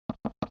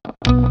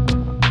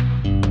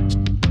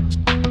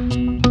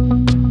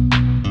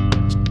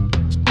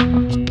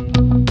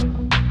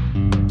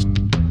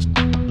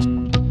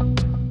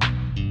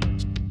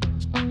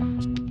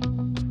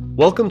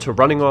Welcome to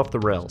Running Off the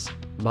Rails.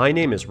 My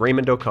name is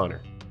Raymond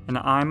O'Connor. And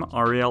I'm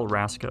Ariel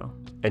Rasco.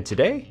 And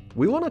today,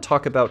 we want to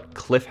talk about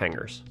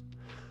cliffhangers.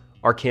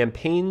 Our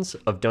campaigns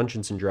of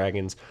Dungeons &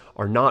 Dragons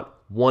are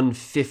not one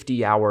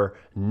 50-hour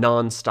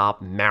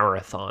non-stop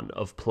marathon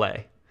of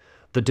play.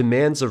 The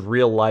demands of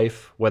real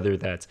life, whether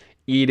that's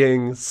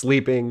eating,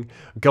 sleeping,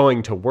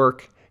 going to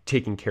work,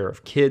 taking care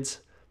of kids,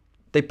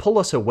 they pull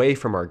us away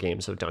from our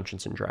games of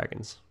Dungeons &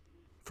 Dragons.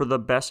 For the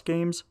best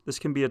games, this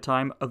can be a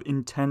time of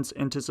intense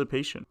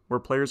anticipation, where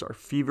players are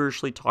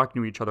feverishly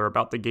talking to each other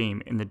about the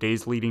game in the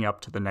days leading up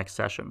to the next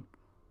session.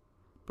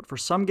 But for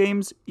some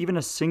games, even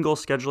a single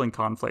scheduling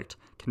conflict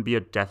can be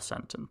a death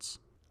sentence.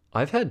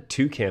 I've had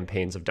 2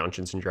 campaigns of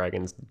Dungeons &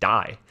 Dragons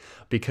die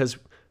because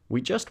we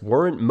just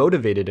weren't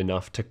motivated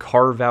enough to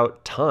carve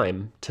out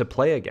time to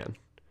play again.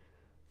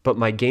 But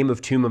my game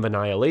of Tomb of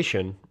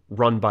Annihilation,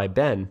 run by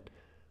Ben,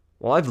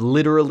 well, I've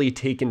literally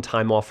taken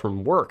time off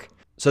from work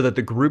so that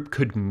the group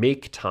could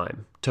make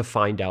time to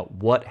find out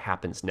what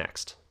happens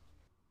next.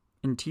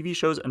 In TV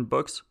shows and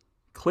books,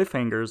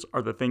 cliffhangers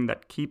are the thing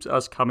that keeps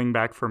us coming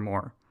back for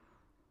more.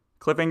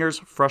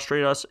 Cliffhangers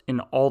frustrate us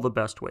in all the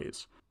best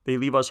ways. They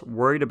leave us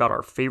worried about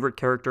our favorite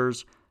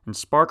characters and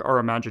spark our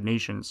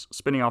imaginations,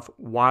 spinning off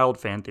wild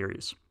fan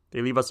theories.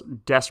 They leave us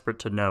desperate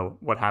to know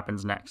what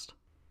happens next.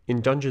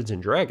 In Dungeons &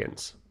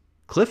 Dragons,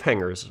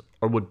 cliffhangers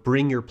are what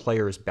bring your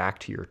players back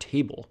to your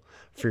table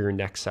for your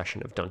next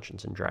session of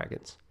Dungeons &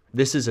 Dragons.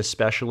 This is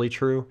especially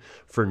true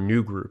for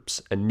new groups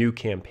and new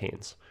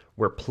campaigns,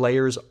 where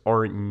players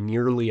aren't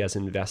nearly as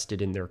invested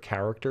in their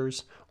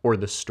characters or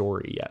the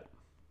story yet.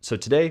 So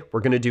today, we're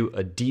going to do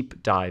a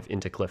deep dive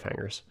into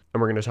cliffhangers, and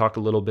we're going to talk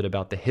a little bit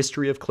about the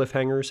history of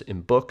cliffhangers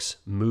in books,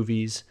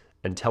 movies,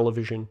 and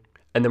television,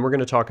 and then we're going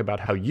to talk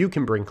about how you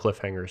can bring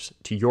cliffhangers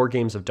to your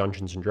games of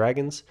Dungeons &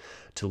 Dragons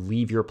to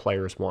leave your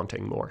players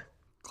wanting more.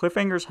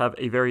 Cliffhangers have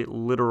a very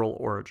literal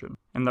origin.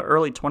 In the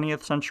early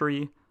 20th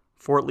century,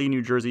 Fort Lee,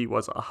 New Jersey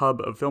was a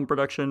hub of film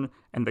production,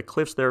 and the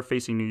cliffs there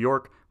facing New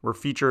York were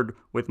featured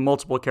with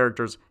multiple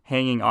characters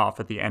hanging off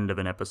at the end of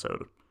an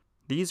episode.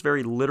 These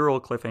very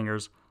literal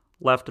cliffhangers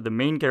left the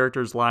main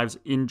characters' lives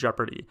in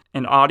jeopardy,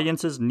 and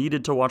audiences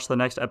needed to watch the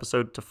next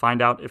episode to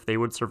find out if they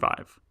would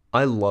survive.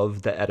 I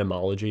love the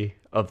etymology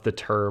of the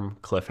term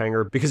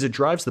cliffhanger because it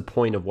drives the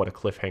point of what a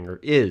cliffhanger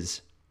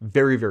is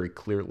very, very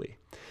clearly.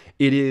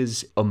 It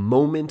is a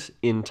moment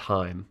in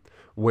time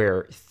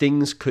where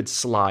things could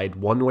slide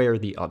one way or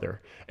the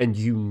other, and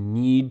you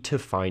need to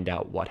find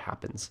out what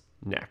happens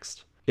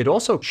next. It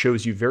also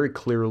shows you very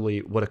clearly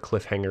what a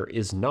cliffhanger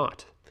is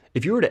not.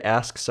 If you were to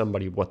ask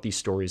somebody what these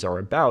stories are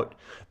about,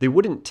 they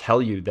wouldn't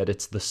tell you that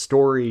it's the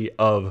story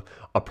of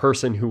a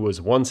person who was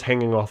once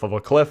hanging off of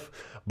a cliff,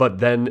 but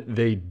then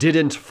they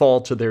didn't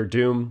fall to their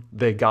doom,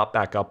 they got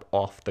back up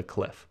off the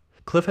cliff.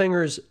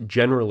 Cliffhangers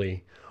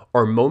generally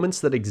are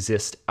moments that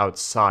exist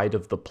outside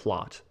of the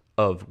plot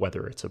of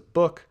whether it's a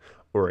book,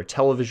 or a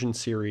television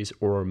series,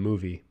 or a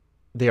movie.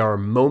 They are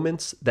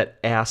moments that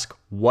ask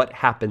what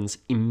happens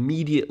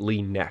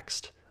immediately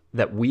next,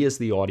 that we as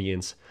the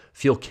audience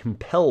feel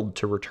compelled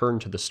to return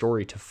to the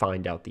story to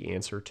find out the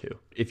answer to.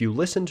 If you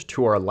listened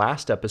to our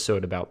last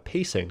episode about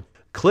pacing,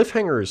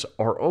 cliffhangers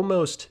are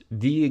almost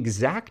the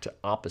exact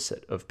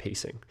opposite of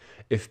pacing.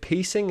 If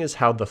pacing is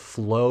how the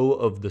flow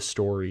of the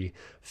story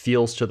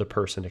feels to the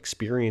person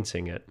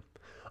experiencing it,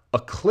 a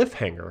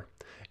cliffhanger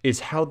is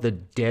how the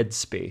dead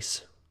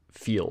space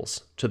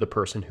feels to the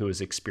person who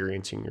is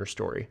experiencing your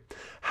story.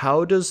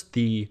 How does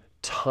the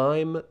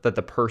time that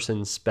the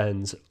person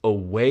spends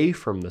away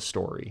from the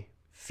story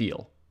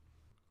feel?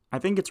 I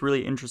think it's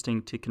really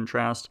interesting to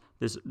contrast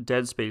this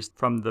dead space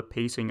from the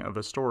pacing of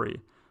a story,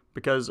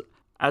 because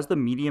as the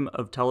medium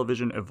of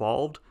television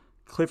evolved,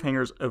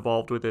 cliffhangers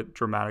evolved with it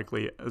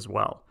dramatically as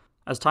well.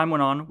 As time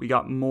went on, we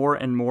got more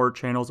and more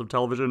channels of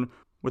television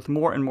with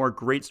more and more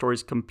great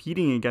stories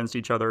competing against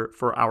each other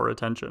for our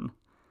attention.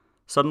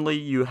 Suddenly,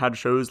 you had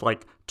shows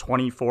like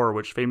 24,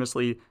 which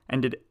famously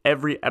ended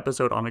every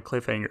episode on a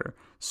cliffhanger,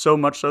 so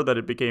much so that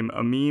it became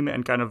a meme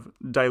and kind of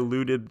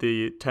diluted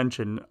the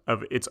tension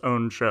of its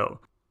own show.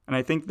 And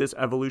I think this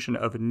evolution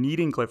of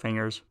needing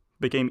cliffhangers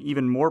became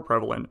even more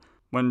prevalent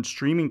when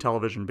streaming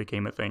television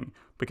became a thing,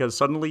 because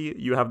suddenly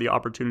you have the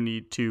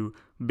opportunity to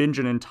binge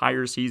an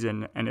entire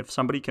season, and if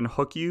somebody can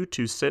hook you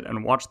to sit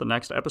and watch the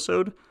next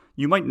episode,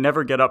 you might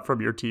never get up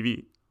from your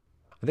TV.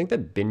 I think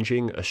that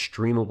binging a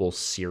streamable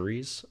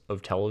series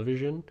of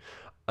television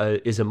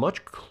is a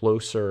much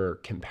closer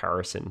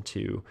comparison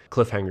to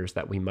cliffhangers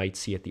that we might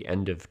see at the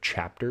end of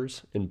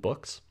chapters in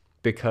books,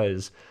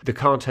 because the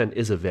content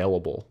is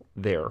available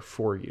there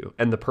for you.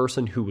 And the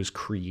person who was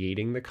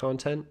creating the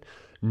content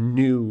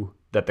knew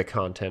that the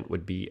content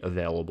would be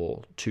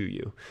available to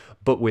you.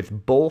 But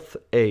with both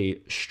a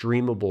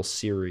streamable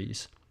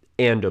series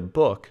and a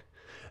book,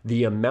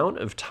 the amount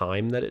of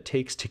time that it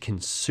takes to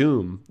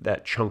consume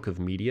that chunk of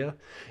media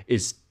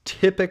is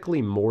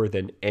typically more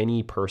than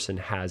any person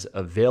has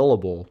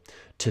available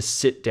to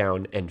sit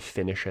down and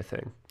finish a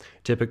thing.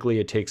 Typically,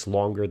 it takes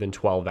longer than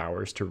 12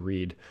 hours to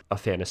read a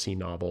fantasy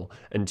novel,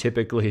 and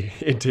typically,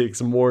 it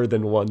takes more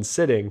than one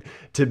sitting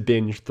to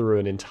binge through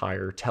an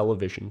entire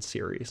television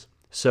series.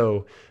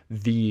 So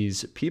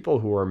these people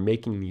who are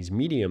making these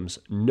mediums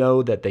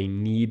know that they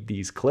need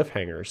these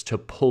cliffhangers to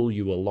pull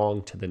you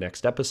along to the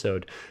next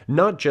episode,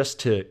 not just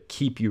to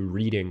keep you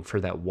reading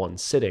for that one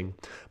sitting,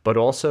 but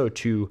also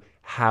to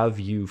have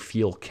you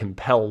feel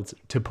compelled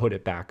to put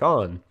it back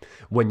on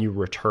when you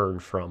return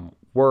from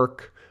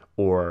work,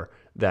 or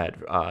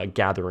that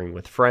gathering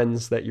with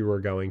friends that you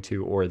were going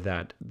to, or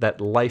that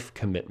life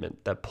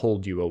commitment that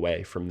pulled you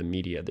away from the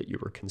media that you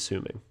were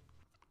consuming.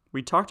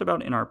 We talked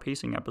about in our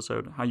pacing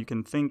episode how you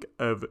can think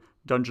of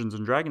Dungeons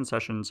 & Dragons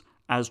sessions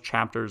as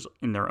chapters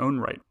in their own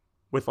right,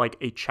 with like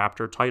a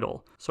chapter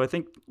title. So I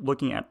think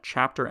looking at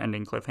chapter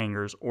ending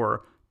cliffhangers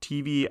or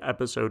TV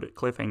episode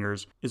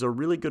cliffhangers is a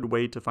really good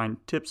way to find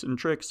tips and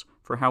tricks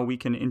for how we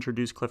can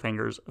introduce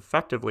cliffhangers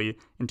effectively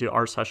into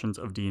our sessions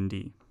of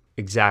D&D.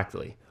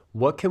 Exactly.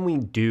 What can we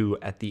do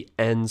at the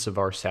ends of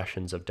our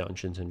sessions of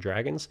Dungeons &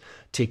 Dragons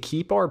to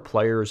keep our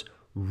players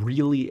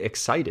really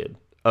excited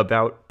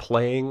about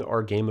playing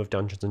our game of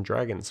Dungeons &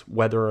 Dragons,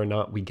 whether or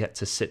not we get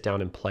to sit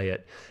down and play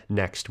it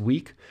next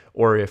week,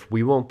 or if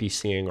we won't be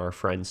seeing our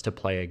friends to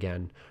play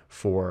again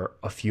for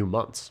a few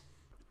months?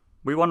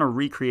 We want to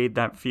recreate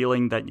that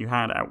feeling that you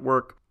had at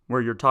work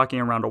where you're talking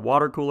around a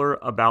water cooler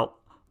about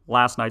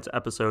last night's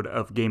episode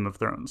of Game of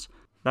Thrones.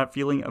 That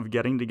feeling of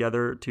getting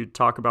together to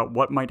talk about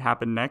what might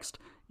happen next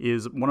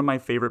is one of my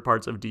favorite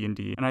parts of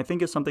D&D, and I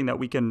think is something that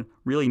we can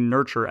really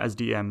nurture as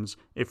DMs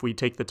if we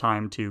take the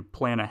time to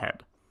plan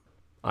ahead.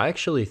 I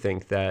actually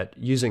think that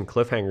using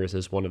cliffhangers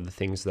is one of the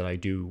things that I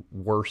do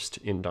worst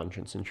in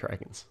Dungeons &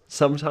 Dragons.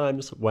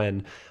 Sometimes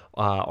when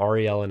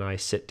Ariel and I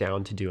sit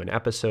down to do an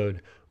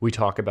episode, we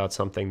talk about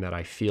something that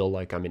I feel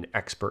like I'm an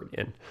expert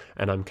in,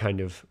 and I'm kind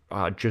of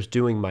just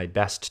doing my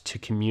best to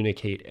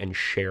communicate and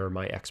share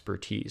my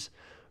expertise.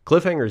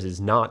 Cliffhangers is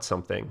not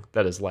something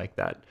that is like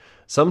that.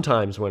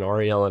 Sometimes when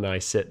Ariel and I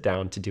sit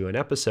down to do an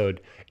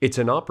episode, it's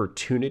an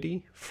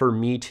opportunity for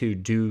me to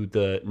do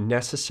the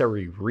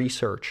necessary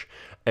research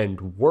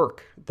and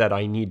work that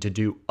I need to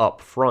do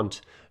up front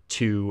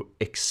to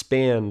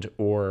expand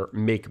or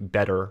make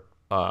better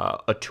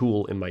a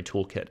tool in my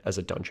toolkit as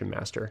a dungeon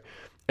master.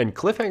 And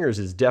cliffhangers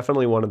is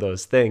definitely one of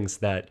those things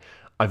that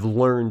I've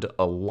learned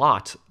a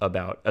lot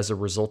about as a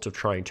result of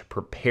trying to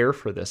prepare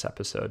for this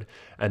episode,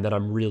 and that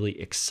I'm really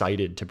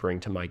excited to bring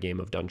to my game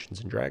of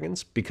Dungeons &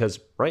 Dragons, because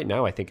right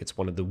now I think it's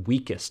one of the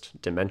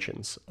weakest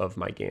dimensions of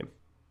my game.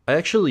 I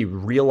actually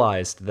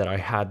realized that I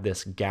had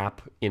this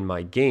gap in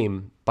my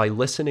game by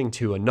listening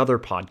to another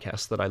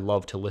podcast that I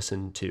love to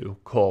listen to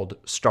called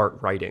Start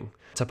Writing.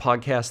 It's a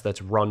podcast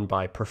that's run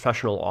by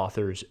professional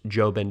authors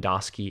Joe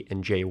Bendosky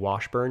and Jay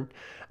Washburn,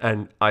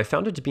 and I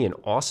found it to be an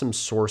awesome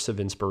source of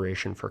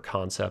inspiration for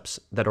concepts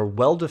that are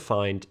well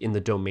defined in the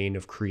domain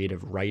of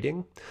creative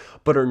writing,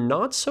 but are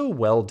not so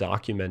well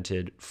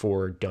documented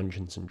for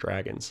Dungeons &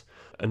 Dragons.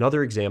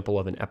 Another example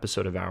of an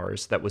episode of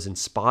ours that was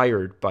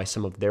inspired by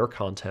some of their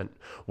content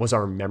was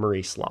our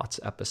Memory Slots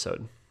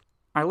episode.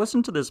 I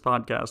listened to this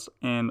podcast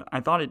and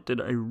I thought it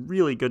did a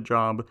really good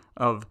job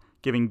of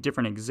giving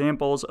different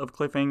examples of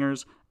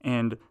cliffhangers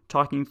and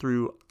talking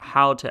through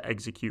how to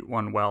execute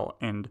one well.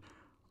 And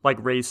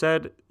like Ray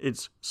said,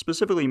 it's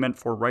specifically meant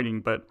for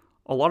writing, but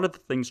a lot of the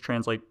things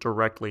translate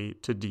directly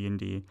to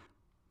D&D.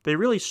 They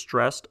really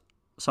stressed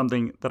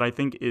something that I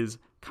think is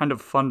kind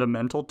of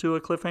fundamental to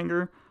a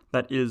cliffhanger,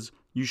 that is,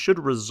 you should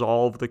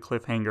resolve the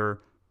cliffhanger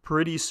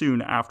pretty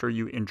soon after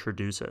you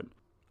introduce it.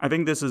 I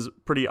think this is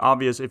pretty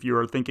obvious if you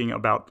are thinking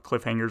about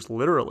cliffhangers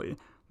literally.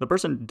 The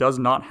person does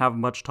not have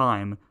much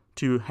time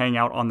to hang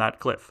out on that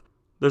cliff.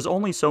 There's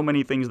only so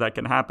many things that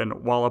can happen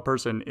while a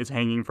person is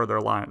hanging for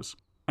their lives.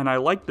 And I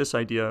like this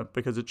idea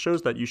because it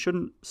shows that you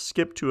shouldn't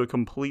skip to a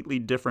completely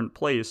different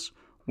place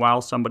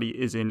while somebody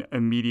is in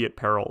immediate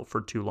peril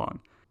for too long.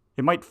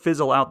 It might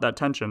fizzle out that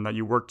tension that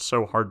you worked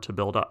so hard to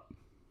build up.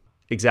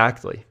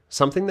 Exactly.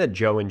 Something that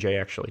Joe and Jay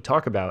actually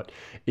talk about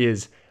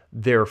is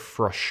their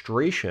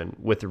frustration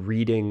with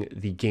reading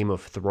the Game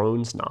of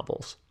Thrones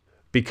novels.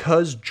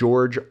 Because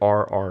George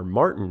R.R.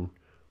 Martin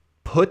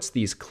puts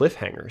these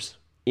cliffhangers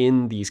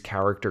in these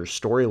characters'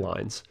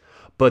 storylines,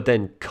 but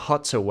then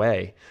cuts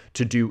away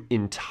to do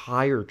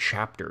entire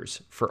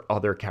chapters for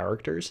other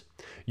characters,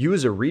 you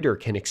as a reader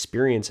can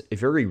experience a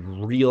very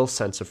real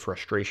sense of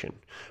frustration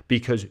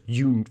because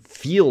you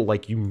feel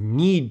like you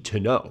need to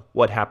know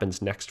what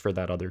happens next for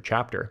that other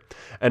chapter.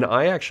 And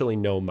I actually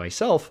know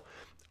myself,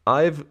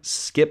 I've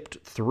skipped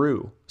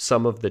through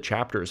some of the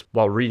chapters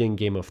while reading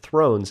Game of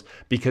Thrones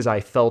because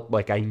I felt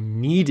like I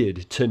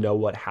needed to know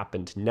what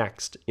happened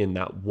next in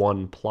that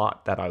one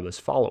plot that I was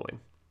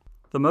following.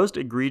 The most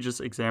egregious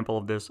example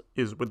of this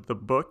is with the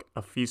book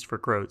A Feast for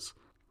Crows.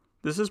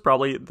 This is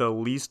probably the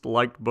least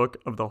liked book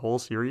of the whole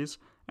series,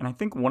 and I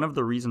think one of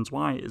the reasons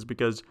why is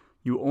because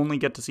you only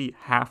get to see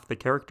half the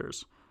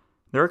characters.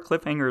 There are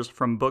cliffhangers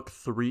from book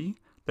 3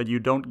 that you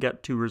don't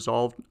get to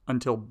resolve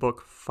until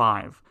book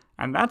 5.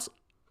 And that's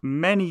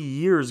many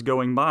years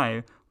going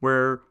by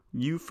where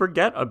you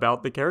forget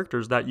about the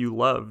characters that you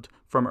loved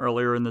from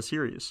earlier in the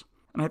series.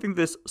 And I think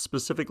this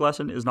specific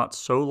lesson is not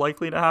so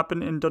likely to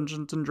happen in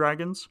Dungeons &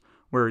 Dragons,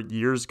 where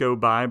years go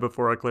by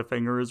before a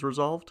cliffhanger is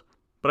resolved.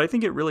 But I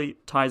think it really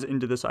ties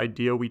into this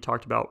idea we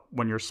talked about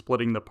when you're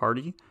splitting the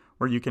party,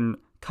 where you can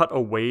cut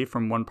away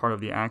from one part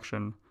of the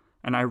action.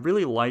 And I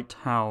really liked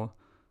how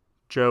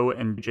Joe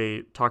and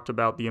Jay talked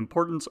about the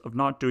importance of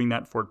not doing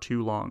that for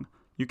too long.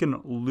 You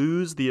can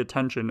lose the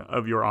attention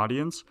of your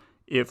audience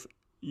if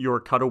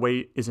your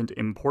cutaway isn't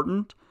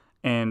important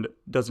and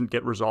doesn't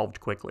get resolved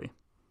quickly.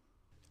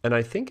 And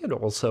I think it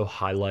also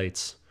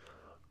highlights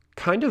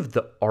kind of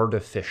the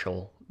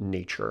artificial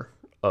nature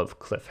of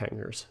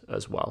cliffhangers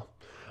as well.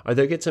 I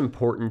think it's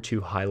important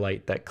to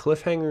highlight that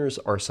cliffhangers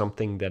are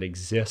something that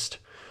exist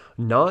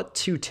not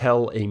to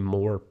tell a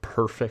more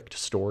perfect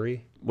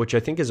story, which I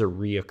think is a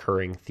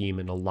reoccurring theme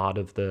in a lot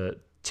of the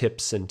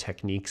tips and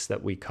techniques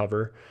that we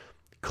cover.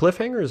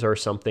 Cliffhangers are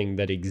something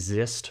that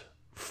exist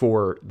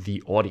for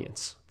the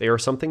audience. They are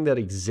something that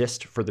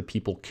exist for the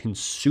people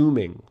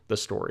consuming the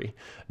story,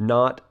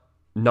 not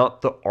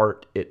the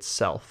art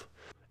itself.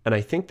 And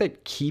I think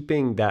that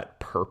keeping that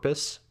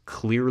purpose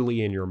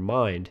clearly in your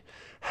mind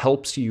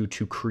helps you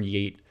to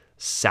create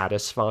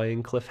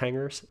satisfying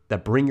cliffhangers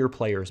that bring your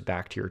players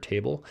back to your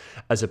table,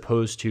 as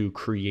opposed to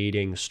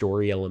creating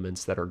story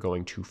elements that are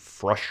going to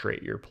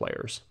frustrate your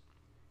players.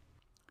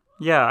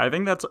 Yeah, I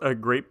think that's a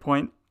great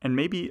point, and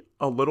maybe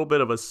a little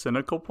bit of a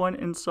cynical point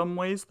in some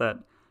ways, that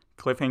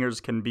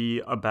cliffhangers can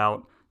be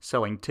about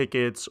selling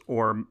tickets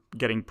or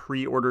getting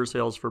pre-order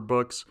sales for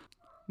books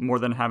more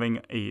than having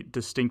a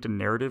distinct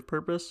narrative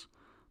purpose.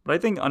 But I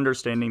think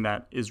understanding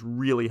that is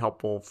really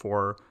helpful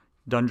for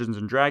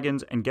Dungeons &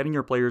 Dragons and getting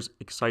your players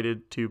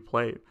excited to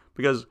play.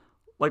 Because,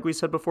 like we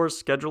said before,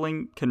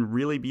 scheduling can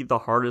really be the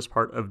hardest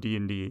part of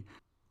D&D.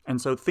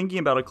 And so thinking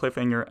about a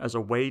cliffhanger as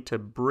a way to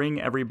bring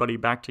everybody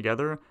back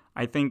together,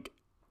 I think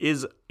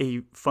is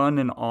a fun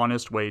and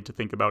honest way to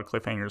think about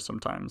cliffhangers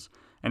sometimes.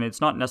 And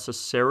it's not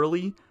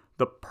necessarily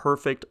the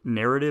perfect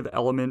narrative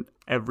element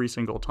every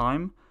single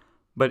time,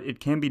 but it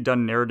can be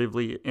done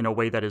narratively in a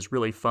way that is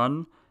really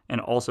fun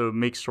and also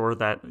makes sure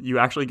that you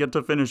actually get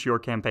to finish your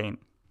campaign.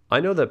 I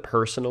know that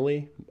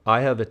personally,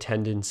 I have a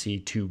tendency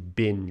to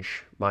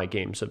binge my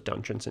games of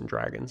Dungeons &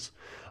 Dragons.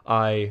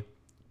 I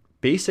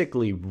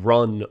basically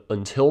run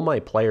until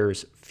my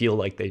players feel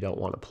like they don't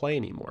want to play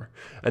anymore.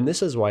 And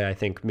this is why I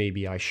think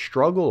maybe I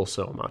struggle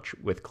so much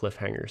with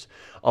cliffhangers.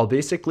 I'll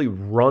basically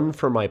run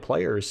for my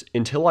players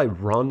until I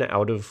run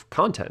out of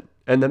content.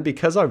 And then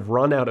because I've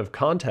run out of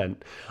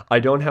content, I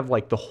don't have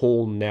like the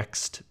whole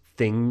next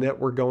thing that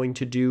we're going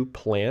to do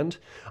planned.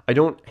 I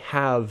don't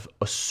have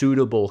a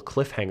suitable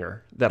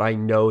cliffhanger that I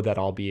know that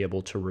I'll be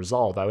able to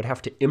resolve. I would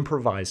have to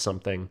improvise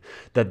something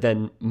that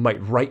then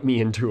might write me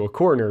into a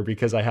corner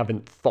because I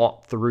haven't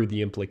thought through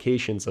the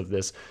implications of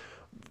this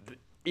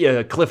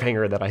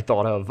cliffhanger that I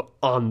thought of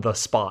on the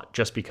spot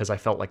just because I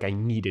felt like I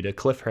needed a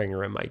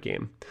cliffhanger in my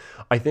game.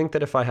 I think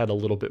that if I had a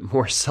little bit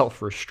more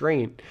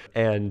self-restraint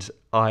and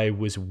I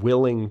was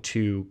willing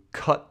to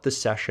cut the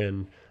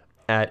session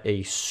at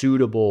a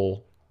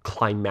suitable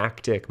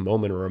climactic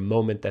moment, or a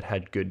moment that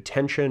had good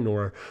tension,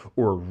 or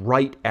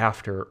right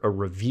after a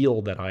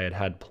reveal that I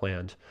had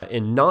planned,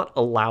 and not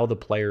allow the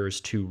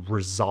players to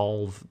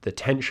resolve the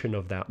tension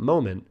of that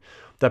moment,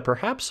 that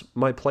perhaps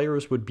my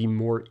players would be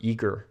more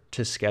eager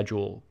to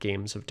schedule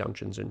games of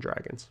Dungeons &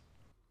 Dragons.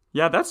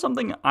 Yeah, that's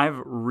something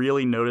I've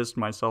really noticed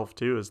myself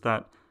too, is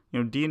that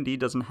D&D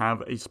doesn't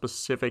have a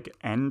specific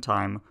end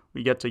time.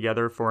 We get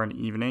together for an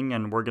evening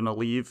and we're going to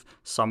leave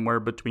somewhere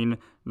between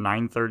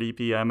 9:30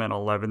 p.m. and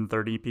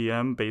 11:30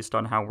 p.m. based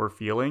on how we're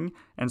feeling,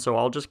 and so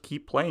I'll just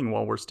keep playing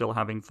while we're still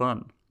having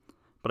fun.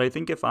 But I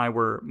think if I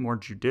were more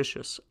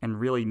judicious and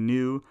really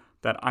knew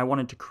that I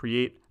wanted to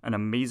create an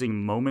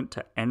amazing moment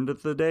to end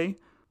the day,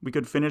 we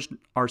could finish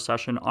our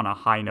session on a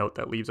high note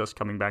that leaves us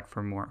coming back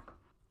for more.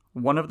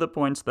 One of the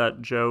points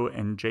that Joe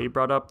and Jay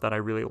brought up that I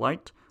really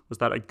liked was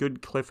that a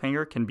good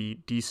cliffhanger can be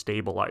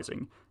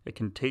destabilizing. It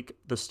can take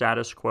the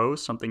status quo,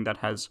 something that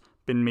has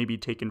been maybe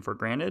taken for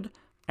granted,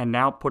 and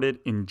now put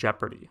it in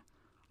jeopardy.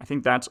 I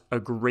think that's a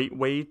great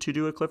way to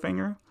do a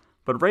cliffhanger.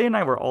 But Ray and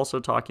I were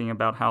also talking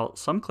about how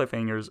some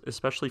cliffhangers,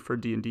 especially for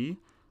D&D,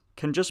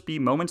 can just be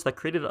moments that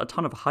created a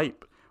ton of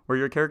hype, where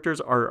your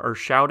characters are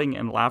shouting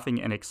and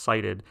laughing and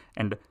excited,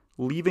 and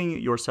leaving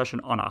your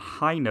session on a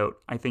high note,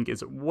 I think,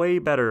 is way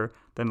better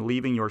than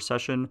leaving your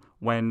session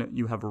when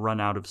you have run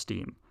out of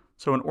steam.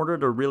 So in order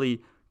to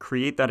really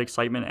create that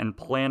excitement and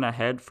plan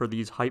ahead for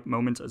these hype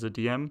moments as a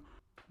DM,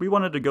 we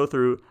wanted to go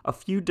through a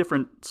few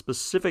different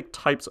specific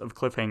types of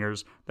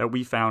cliffhangers that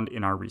we found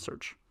in our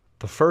research.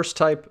 The first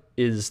type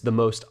is the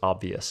most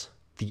obvious,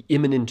 the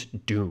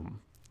imminent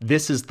doom.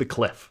 This is the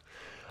cliff.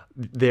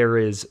 There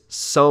is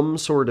some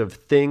sort of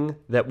thing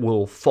that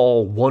will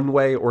fall one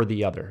way or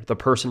the other. The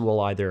person will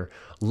either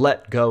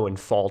let go and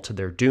fall to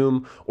their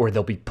doom, or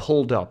they'll be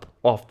pulled up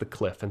off the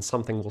cliff and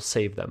something will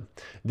save them.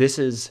 This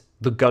is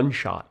the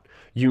gunshot.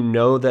 You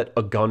know that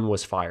a gun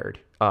was fired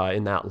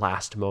in that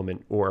last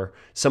moment, or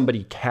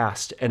somebody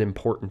cast an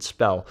important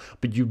spell,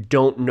 but you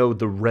don't know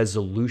the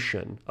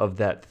resolution of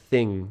that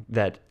thing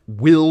that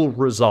will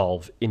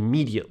resolve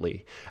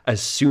immediately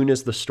as soon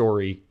as the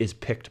story is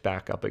picked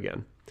back up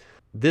again.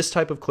 This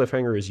type of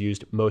cliffhanger is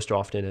used most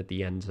often at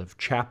the ends of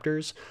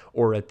chapters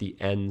or at the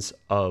ends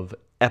of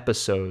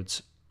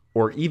episodes,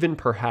 or even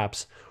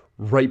perhaps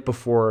right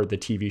before the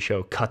TV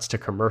show cuts to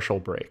commercial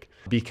break,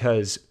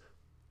 because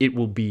it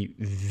will be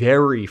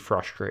very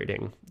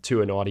frustrating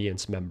to an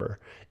audience member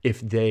if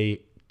they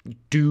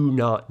do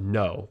not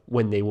know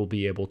when they will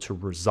be able to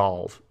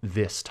resolve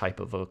this type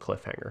of a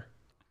cliffhanger.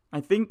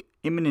 I think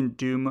Imminent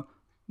Doom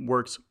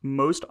works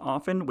most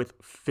often with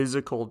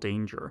physical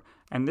danger,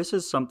 and this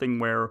is something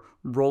where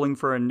rolling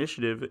for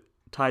initiative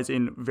ties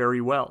in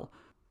very well.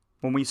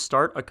 When we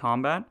start a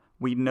combat,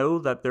 we know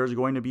that there's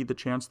going to be the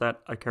chance that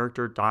a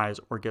character dies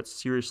or gets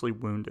seriously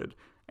wounded,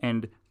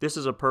 and this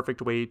is a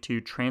perfect way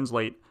to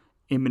translate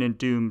Imminent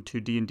Doom to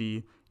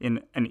D&D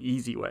in an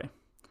easy way.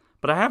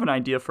 But I have an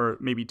idea for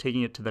maybe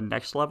taking it to the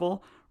next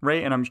level,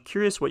 Ray, and I'm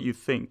curious what you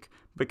think,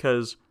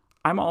 because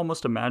I'm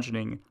almost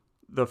imagining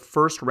the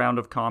first round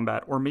of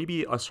combat, or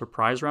maybe a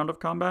surprise round of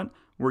combat,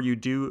 where you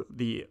do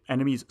the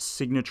enemy's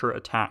signature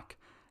attack,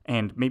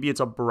 and maybe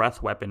it's a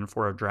breath weapon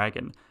for a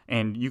dragon,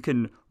 and you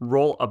can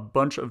roll a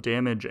bunch of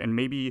damage, and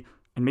maybe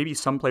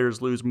some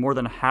players lose more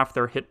than half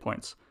their hit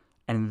points,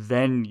 and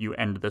then you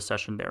end the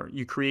session there.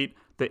 You create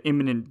the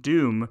Imminent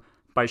Doom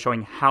by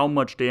showing how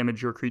much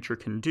damage your creature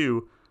can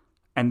do,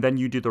 and then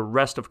you do the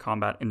rest of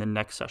combat in the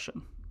next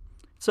session.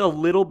 It's a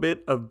little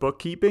bit of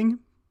bookkeeping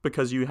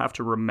because you have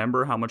to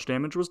remember how much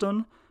damage was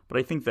done, but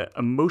I think the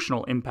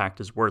emotional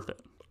impact is worth it.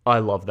 I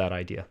love that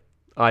idea.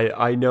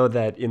 I know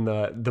that in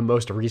the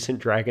most recent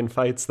dragon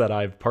fights that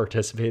I've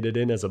participated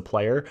in as a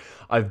player,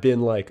 I've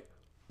been like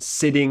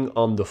sitting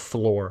on the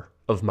floor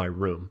of my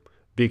room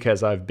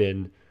because I've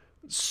been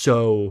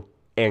so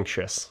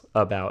anxious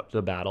about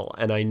the battle.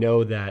 And I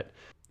know that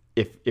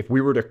if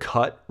we were to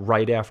cut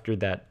right after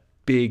that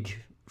big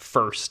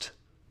first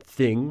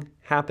thing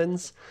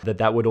happens,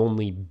 that would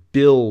only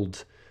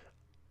build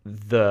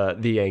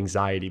the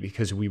anxiety,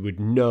 because we would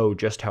know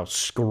just how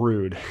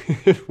screwed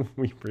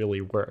we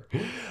really were.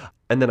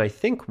 And then I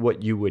think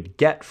what you would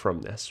get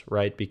from this,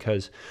 right?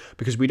 Because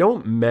we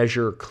don't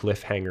measure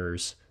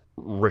cliffhangers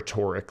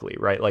rhetorically,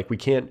 right? Like we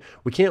can't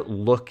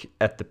look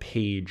at the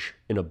page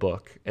in a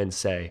book and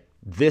say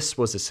this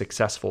was a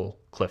successful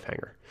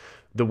cliffhanger.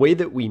 The way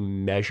that we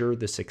measure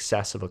the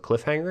success of a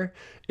cliffhanger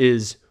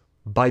is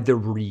by the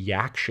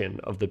reaction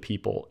of the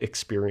people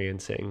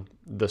experiencing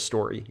the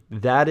story.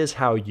 That is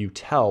how you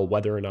tell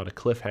whether or not a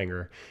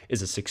cliffhanger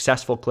is a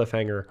successful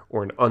cliffhanger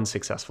or an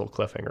unsuccessful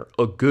cliffhanger,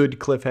 a good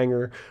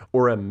cliffhanger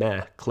or a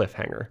meh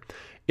cliffhanger.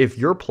 If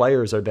your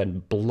players are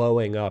then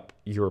blowing up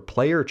your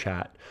player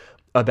chat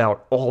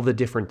about all the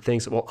different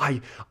things, well,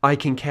 I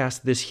can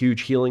cast this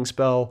huge healing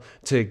spell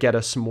to get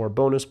us some more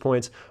bonus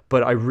points,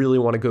 but I really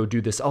want to go do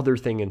this other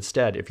thing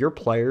instead. If your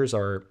players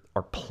are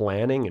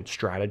planning and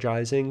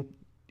strategizing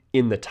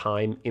in the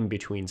time in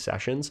between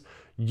sessions,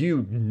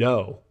 you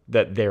know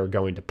that they're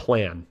going to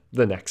plan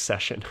the next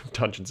session of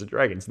Dungeons &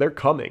 Dragons. They're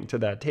coming to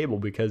that table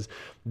because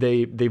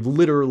they've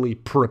literally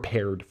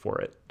prepared for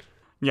it.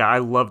 Yeah, I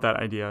love that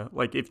idea.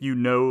 Like, if you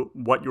know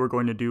what you're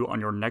going to do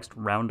on your next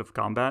round of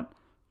combat,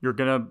 you're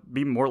going to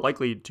be more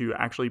likely to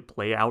actually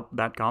play out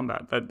that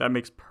combat. That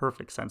makes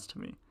perfect sense to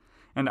me.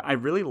 And I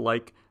really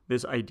like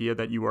this idea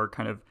that you are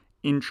kind of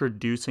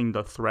introducing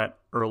the threat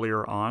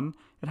earlier on.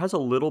 It has a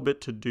little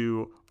bit to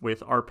do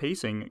with our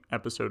pacing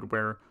episode,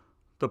 where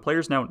the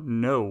players now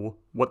know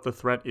what the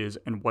threat is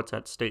and what's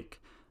at stake.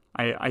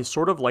 I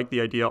sort of like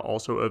the idea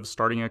also of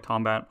starting a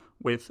combat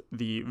with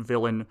the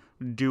villain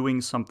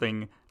doing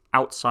something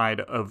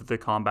outside of the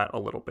combat a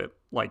little bit.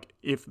 Like,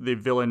 if the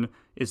villain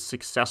is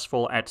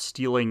successful at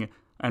stealing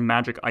a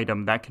magic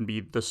item, that can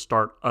be the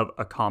start of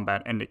a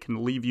combat, and it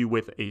can leave you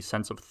with a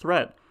sense of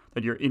threat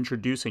that you're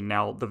introducing.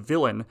 Now the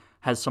villain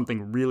has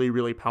something really,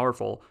 really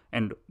powerful,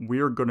 and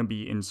we're going to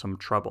be in some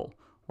trouble.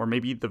 Or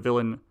maybe the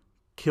villain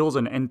kills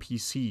an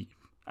NPC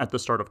at the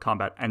start of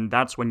combat, and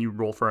that's when you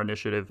roll for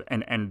initiative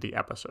and end the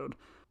episode.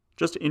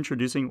 Just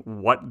introducing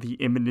what the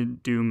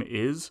Imminent Doom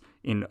is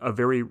in a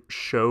very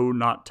show,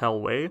 not tell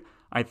way,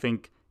 I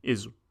think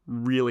is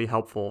really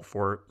helpful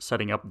for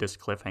setting up this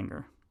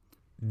cliffhanger.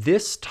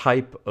 This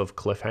type of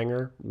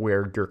cliffhanger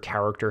where your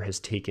character has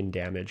taken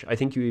damage, I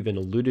think you even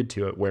alluded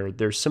to it, where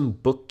there's some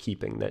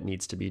bookkeeping that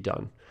needs to be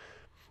done.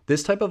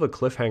 This type of a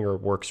cliffhanger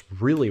works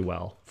really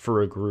well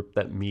for a group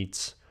that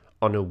meets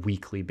on a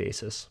weekly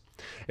basis.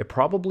 It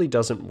probably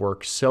doesn't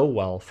work so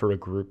well for a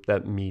group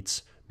that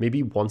meets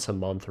maybe once a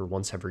month or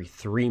once every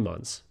 3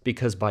 months,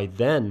 because by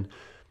then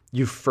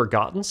you've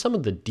forgotten some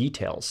of the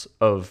details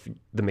of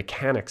the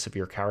mechanics of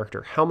your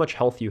character, how much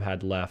health you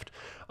had left,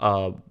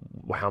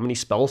 how many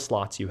spell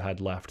slots you had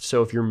left.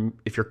 So if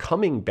you're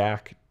coming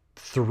back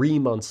 3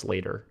 months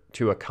later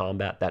to a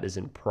combat that is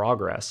in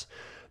progress,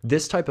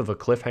 this type of a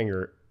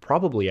cliffhanger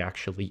probably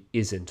actually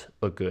isn't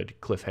a good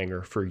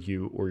cliffhanger for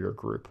you or your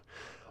group.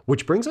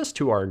 Which brings us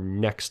to our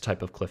next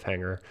type of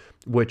cliffhanger,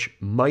 which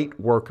might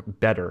work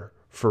better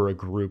for a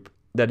group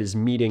that is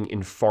meeting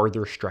in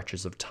farther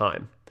stretches of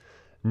time.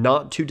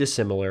 Not too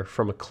dissimilar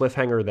from a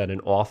cliffhanger that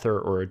an author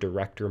or a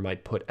director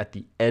might put at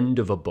the end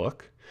of a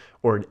book,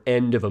 or an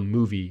end of a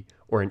movie,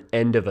 or an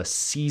end of a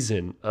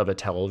season of a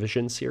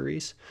television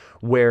series,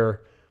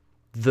 where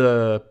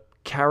the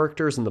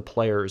characters and the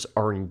players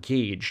are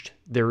engaged.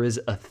 There is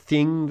a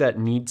thing that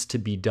needs to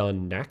be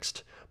done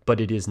next,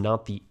 but it is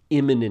not the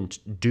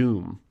imminent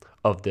doom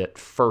of that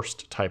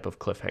first type of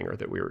cliffhanger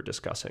that we were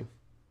discussing.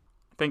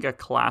 I think a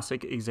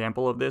classic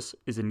example of this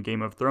is in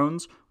Game of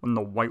Thrones when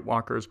the White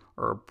Walkers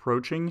are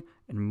approaching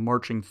and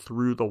marching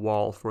through the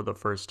wall for the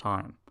first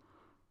time.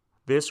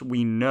 This,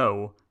 we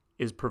know,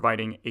 is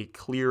providing a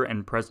clear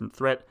and present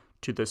threat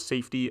to the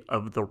safety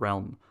of the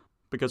realm,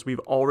 because we've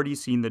already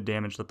seen the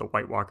damage that the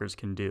White Walkers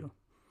can do.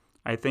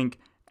 I think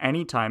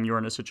anytime you're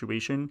in a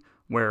situation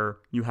where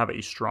you have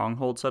a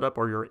stronghold set up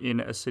or you're in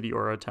a city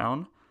or a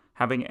town,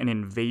 having an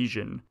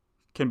invasion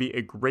can be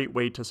a great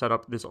way to set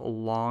up this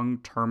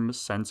long-term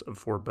sense of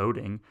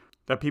foreboding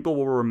that people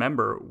will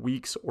remember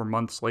weeks or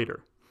months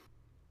later.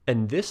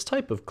 And this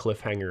type of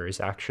cliffhanger is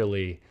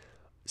actually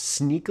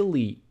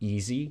sneakily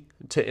easy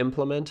to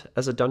implement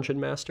as a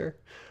dungeon master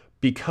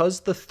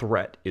because the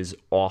threat is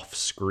off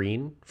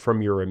screen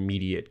from your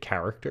immediate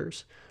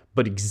characters,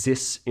 but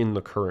exists in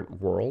the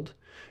current world.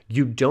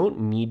 You don't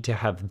need to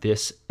have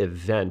this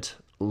event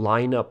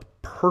line up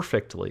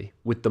perfectly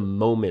with the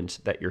moment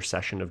that your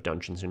session of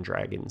Dungeons and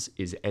Dragons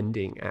is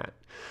ending at.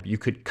 You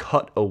could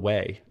cut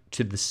away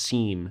to the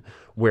scene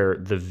where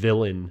the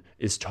villain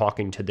is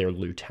talking to their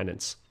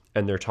lieutenants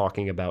and they're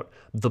talking about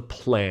the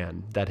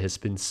plan that has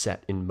been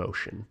set in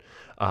motion,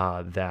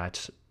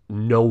 that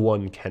no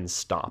one can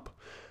stop,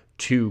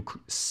 to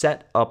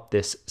set up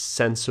this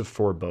sense of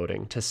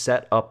foreboding, to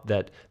set up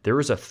that there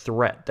is a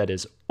threat that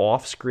is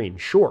off screen.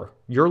 Sure,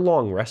 you're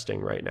long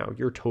resting right now.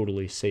 You're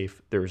totally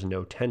safe. There's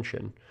no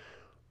tension.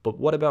 But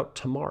what about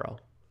tomorrow?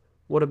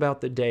 What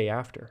about the day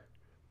after?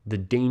 The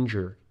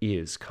danger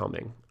is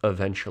coming.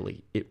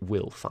 Eventually, it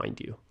will find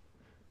you.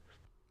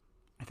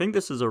 I think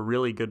this is a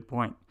really good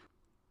point,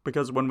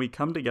 because when we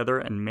come together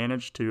and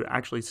manage to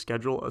actually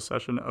schedule a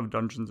session of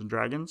Dungeons &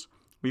 Dragons,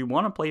 we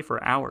want to play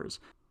for hours.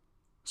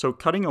 So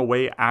cutting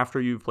away after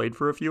you've played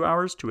for a few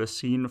hours to a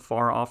scene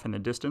far off in the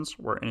distance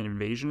where an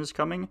invasion is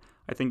coming,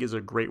 I think is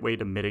a great way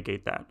to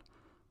mitigate that.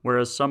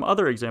 Whereas some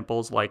other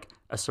examples, like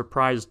a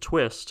surprise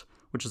twist,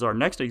 which is our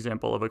next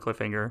example of a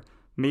cliffhanger,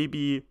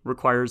 maybe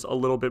requires a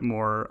little bit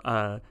more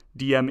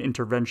DM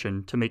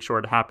intervention to make sure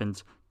it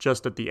happens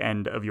just at the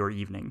end of your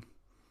evening.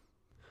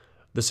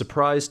 The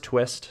surprise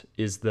twist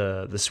is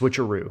the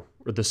switcheroo,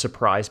 or the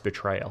surprise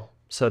betrayal.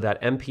 So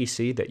that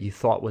NPC that you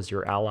thought was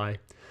your ally,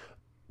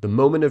 the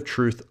moment of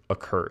truth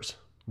occurs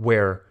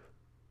where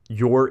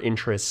your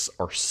interests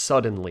are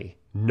suddenly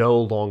no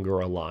longer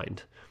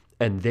aligned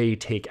and they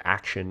take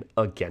action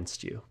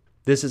against you.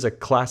 This is a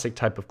classic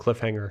type of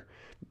cliffhanger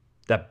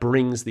that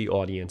brings the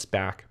audience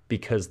back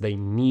because they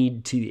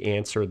need to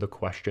answer the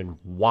question,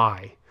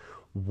 why?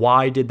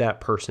 Why did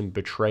that person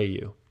betray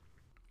you?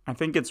 I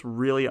think it's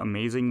really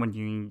amazing when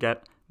you can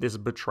get this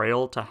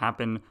betrayal to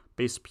happen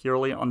based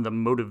purely on the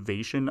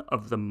motivation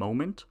of the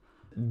moment.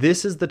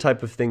 This is the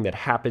type of thing that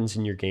happens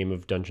in your game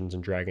of Dungeons &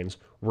 Dragons,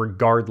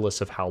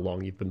 regardless of how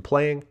long you've been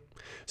playing.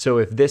 So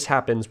if this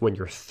happens when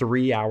you're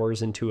 3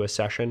 hours into a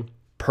session,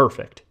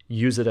 perfect.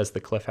 Use it as the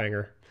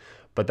cliffhanger.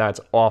 But that's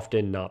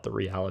often not the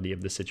reality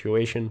of the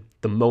situation.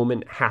 The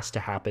moment has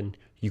to happen.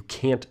 You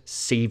can't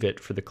save it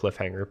for the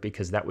cliffhanger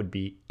because that would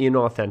be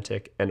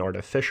inauthentic and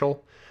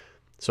artificial.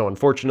 So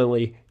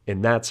unfortunately,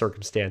 in that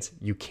circumstance,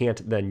 you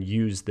can't then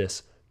use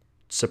this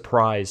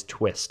surprise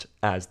twist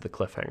as the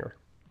cliffhanger.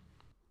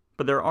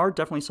 But there are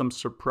definitely some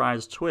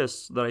surprise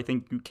twists that I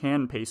think you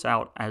can pace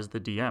out as the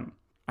DM.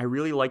 I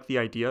really like the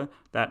idea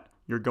that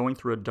you're going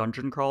through a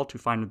dungeon crawl to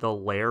find the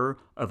lair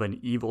of an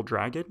evil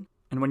dragon.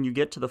 And when you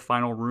get to the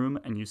final room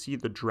and you see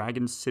the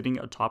dragon sitting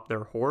atop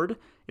their hoard,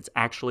 it's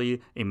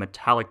actually a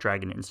metallic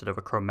dragon instead of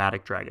a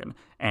chromatic dragon.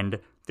 And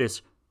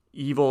this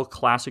evil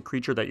classic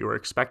creature that you were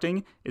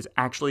expecting is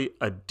actually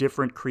a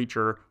different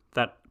creature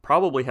that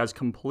probably has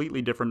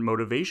completely different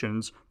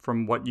motivations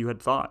from what you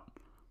had thought.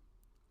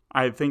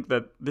 I think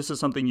that this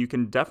is something you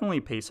can definitely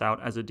pace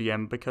out as a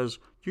DM because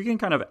you can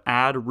kind of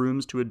add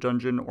rooms to a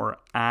dungeon or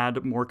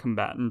add more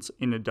combatants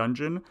in a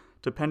dungeon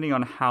depending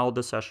on how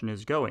the session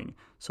is going,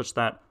 such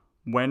that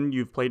when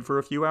you've played for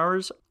a few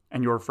hours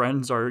and your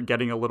friends are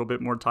getting a little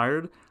bit more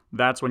tired,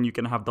 that's when you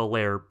can have the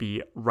lair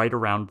be right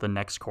around the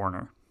next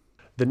corner.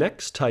 The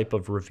next type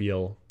of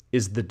reveal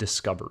is the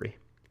discovery.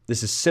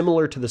 This is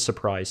similar to the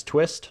surprise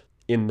twist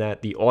in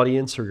that the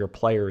audience or your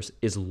players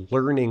is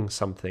learning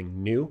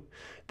something new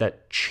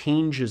that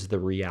changes the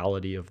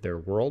reality of their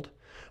world,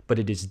 but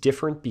it is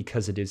different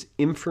because it is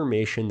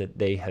information that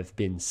they have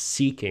been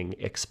seeking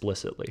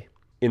explicitly.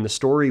 In the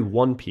story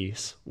One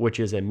Piece, which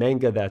is a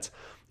manga that's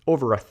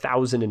over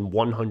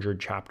 1,100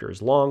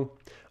 chapters long,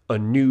 a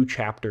new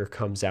chapter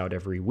comes out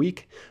every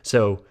week.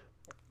 So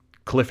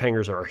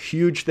Cliffhangers are a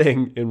huge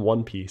thing in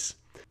One Piece.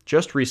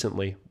 Just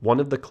recently, one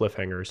of the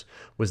cliffhangers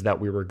was that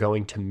we were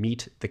going to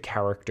meet the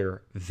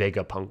character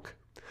Vegapunk.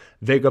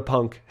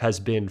 Vegapunk has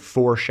been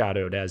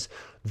foreshadowed as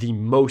the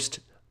most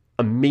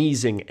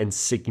amazing and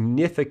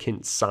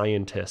significant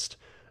scientist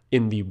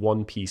in the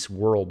One Piece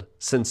world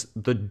since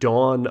the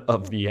dawn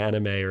of the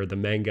anime or the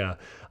manga,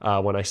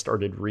 when I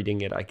started reading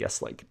it, I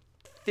guess like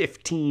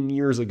 15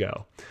 years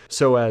ago.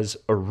 So as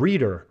a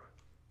reader,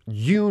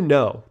 you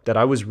know that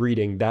I was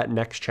reading that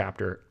next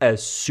chapter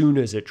as soon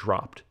as it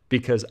dropped,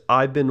 because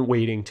I've been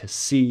waiting to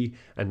see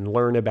and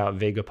learn about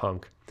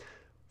Vegapunk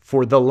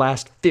for the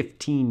last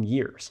 15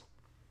 years.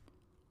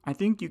 I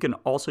think you can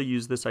also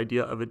use this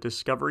idea of a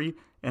discovery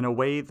in a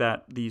way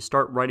that the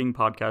Start Writing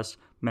podcast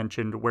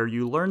mentioned, where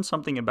you learn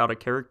something about a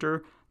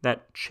character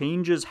that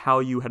changes how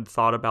you had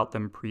thought about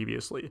them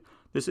previously.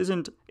 This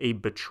isn't a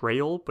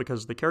betrayal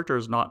because the character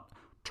is not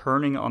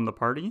turning on the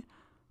party,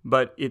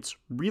 but it's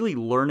really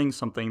learning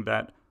something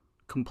that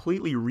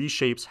completely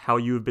reshapes how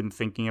you've been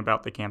thinking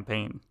about the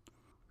campaign.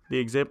 The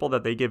example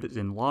that they give is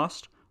in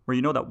Lost, where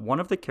you know that one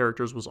of the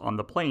characters was on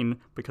the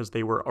plane because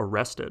they were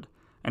arrested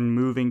and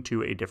moving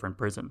to a different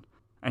prison.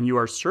 And you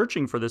are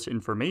searching for this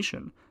information,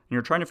 and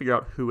you're trying to figure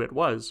out who it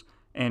was,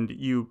 and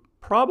you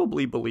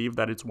probably believe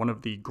that it's one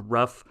of the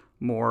gruff,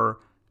 more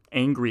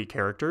angry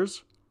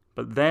characters,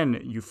 but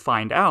then you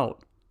find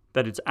out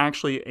that it's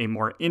actually a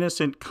more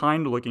innocent,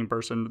 kind-looking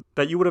person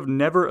that you would have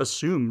never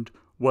assumed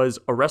was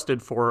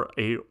arrested for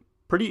a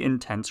pretty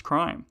intense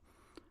crime.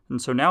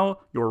 And so now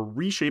you're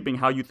reshaping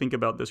how you think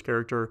about this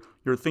character.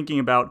 You're thinking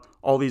about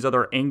all these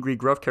other angry,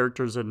 gruff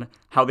characters and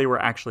how they were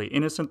actually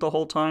innocent the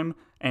whole time.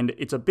 And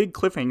it's a big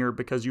cliffhanger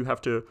because you have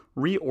to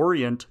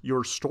reorient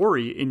your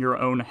story in your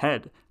own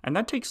head. And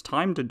that takes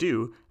time to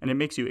do, and it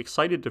makes you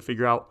excited to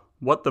figure out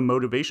what the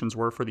motivations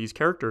were for these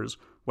characters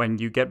when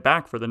you get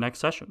back for the next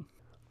session.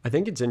 I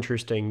think it's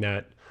interesting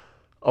that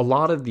a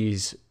lot of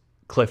these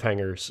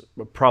cliffhangers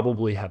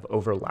probably have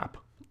overlap.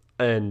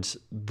 And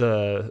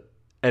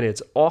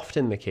it's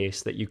often the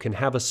case that you can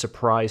have a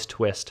surprise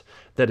twist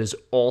that is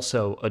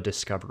also a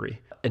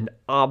discovery. An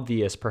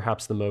obvious,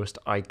 perhaps the most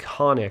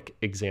iconic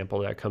example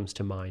that comes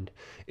to mind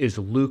is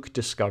Luke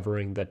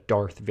discovering that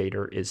Darth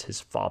Vader is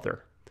his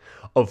father.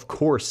 Of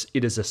course,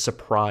 it is a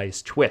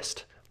surprise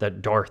twist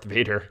that Darth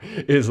Vader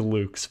is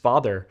Luke's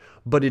father,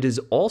 but it is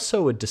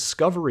also a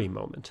discovery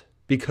moment.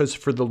 Because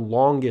for the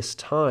longest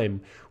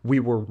time, we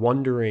were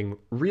wondering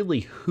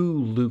really who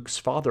Luke's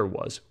father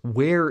was.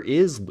 Where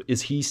is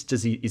he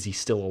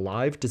still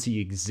alive? Does he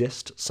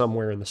exist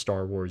somewhere in the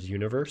Star Wars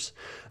universe?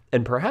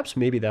 And perhaps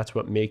maybe that's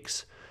what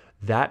makes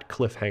that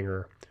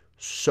cliffhanger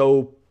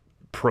so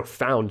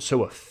profound,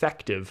 so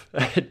effective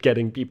at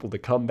getting people to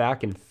come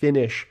back and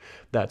finish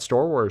that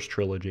Star Wars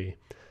trilogy,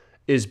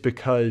 is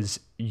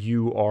because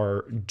you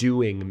are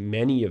doing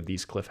many of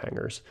these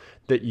cliffhangers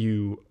that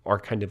you are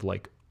kind of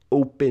like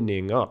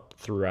opening up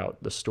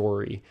throughout the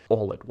story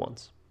all at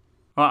once.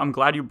 Well, I'm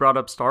glad you brought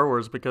up Star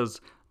Wars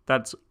because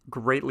that's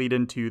great lead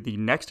into the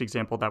next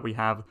example that we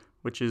have,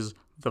 which is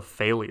The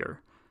Failure.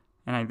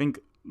 And I think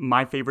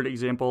my favorite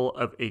example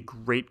of a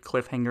great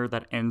cliffhanger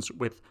that ends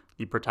with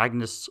the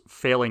protagonists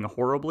failing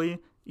horribly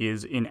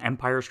is in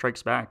Empire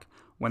Strikes Back,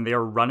 when they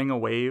are running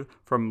away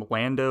from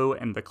Lando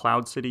and the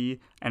Cloud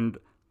City, and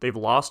they've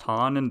lost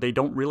Han, and they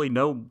don't really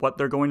know what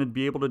they're going to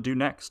be able to do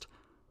next.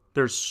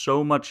 There's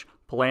so much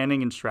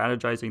planning and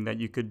strategizing that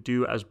you could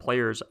do as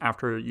players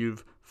after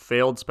you've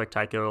failed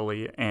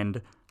spectacularly and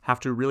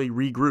have to really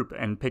regroup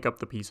and pick up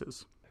the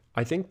pieces.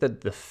 I think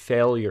that The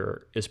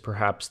Failure is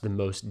perhaps the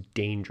most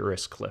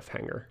dangerous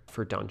cliffhanger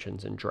for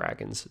Dungeons and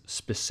Dragons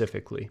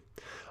specifically.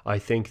 I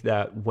think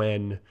that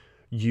when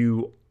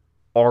you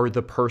are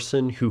the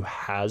person who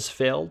has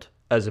failed,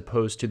 as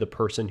opposed to the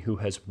person who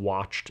has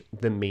watched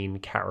the main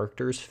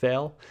characters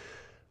fail,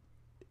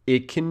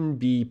 it can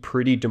be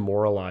pretty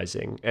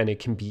demoralizing, and it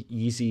can be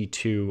easy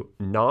to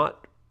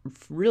not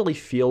really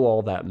feel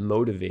all that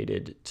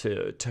motivated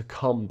to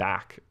come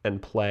back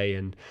and play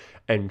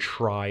and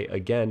try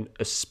again,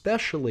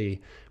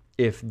 especially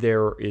if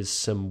there is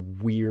some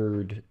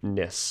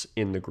weirdness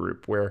in the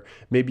group where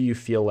maybe you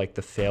feel like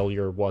the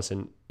failure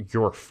wasn't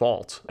your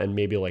fault and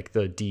maybe like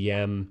the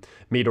DM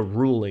made a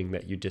ruling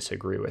that you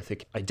disagree with.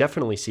 I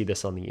definitely see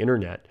this on the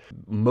internet.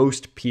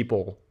 Most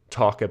people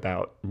talk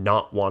about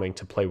not wanting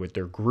to play with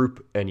their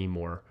group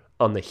anymore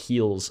on the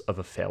heels of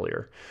a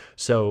failure.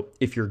 So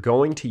if you're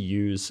going to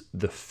use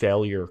the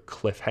failure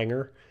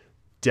cliffhanger,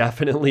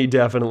 definitely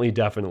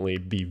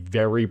be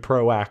very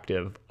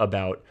proactive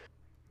about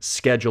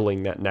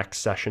scheduling that next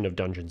session of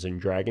Dungeons and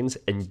Dragons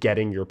and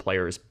getting your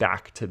players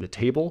back to the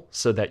table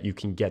so that you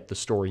can get the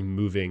story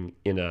moving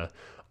in a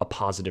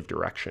positive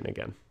direction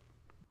again.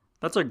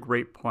 That's a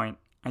great point.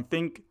 I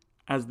think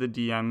as the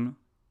DM,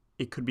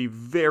 it could be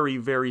very,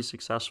 very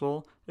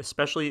successful,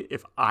 especially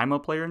if I'm a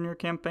player in your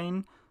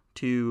campaign,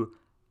 to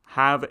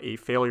have a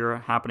failure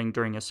happening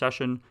during a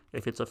session,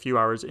 if it's a few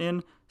hours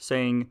in,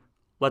 saying,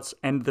 let's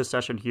end the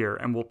session here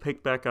and we'll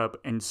pick back up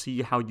and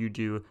see how you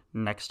do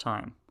next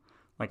time.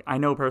 Like, I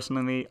know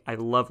personally, I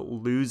love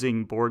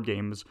losing board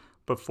games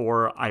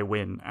before I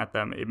win at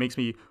them. It makes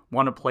me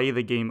want to play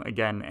the game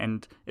again.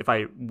 And if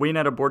I win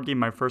at a board game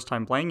my first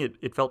time playing it,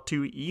 it felt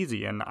too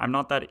easy. And I'm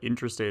not that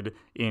interested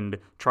in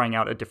trying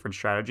out a different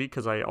strategy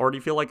because I already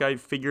feel like I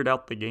figured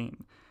out the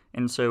game.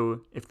 And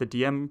so if the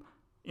DM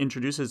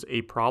introduces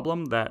a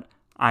problem that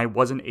I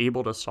wasn't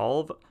able to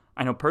solve,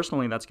 I know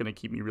personally that's going to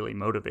keep me really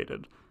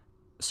motivated.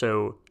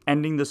 So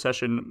ending the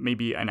session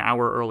maybe an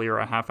hour early or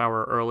a half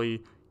hour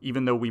early,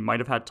 even though we might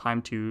have had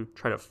time to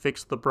try to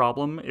fix the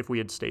problem if we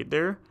had stayed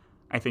there,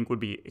 I think would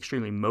be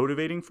extremely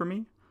motivating for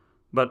me.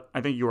 But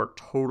I think you are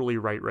totally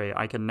right, Ray.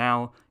 I can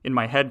now, in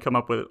my head, come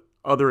up with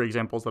other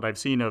examples that I've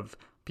seen of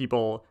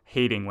people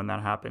hating when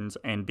that happens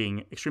and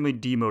being extremely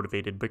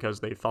demotivated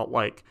because they felt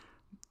like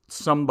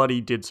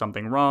somebody did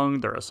something wrong,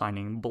 they're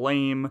assigning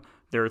blame,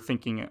 they're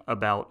thinking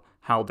about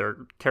how their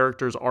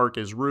character's arc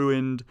is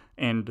ruined,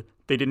 and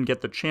they didn't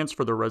get the chance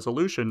for the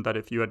resolution that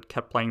if you had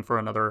kept playing for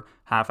another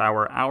half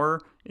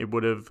hour, it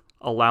would have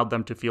allowed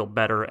them to feel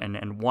better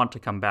and want to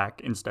come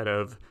back instead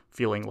of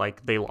feeling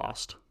like they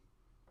lost.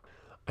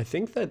 I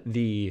think that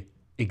the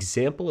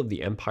example of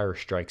the Empire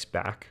Strikes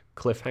Back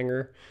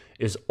cliffhanger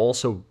is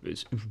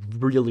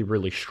really,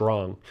 really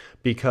strong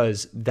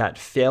because that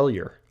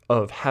failure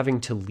of having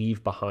to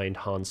leave behind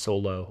Han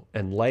Solo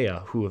and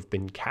Leia, who have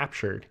been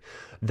captured,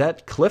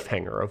 that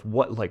cliffhanger of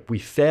what, like, we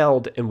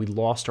failed and we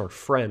lost our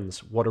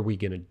friends, what are we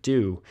going to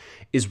do,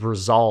 is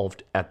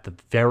resolved at the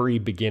very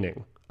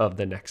beginning of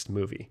the next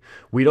movie.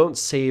 We don't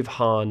save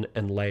Han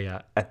and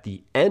Leia at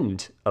the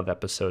end of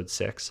episode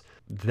 6.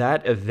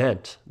 That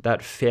event,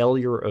 that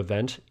failure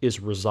event, is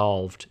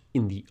resolved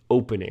in the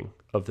opening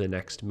of the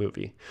next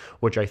movie,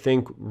 which I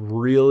think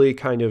really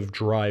kind of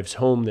drives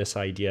home this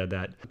idea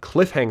that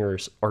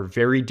cliffhangers are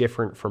very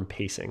different from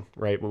pacing,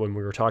 right? When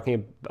we were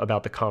talking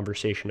about the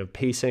conversation of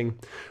pacing,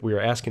 we were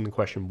asking the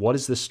question, what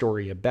is this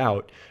story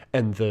about?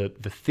 And the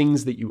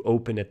things that you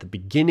open at the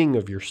beginning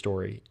of your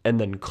story and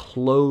then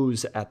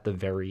close at the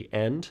very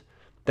end,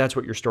 that's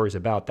what your story's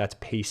about. That's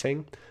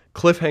pacing.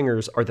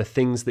 Cliffhangers are the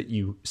things that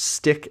you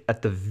stick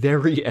at the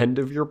very end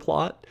of your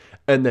plot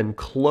and then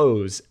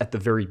close at the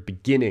very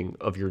beginning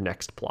of your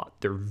next plot.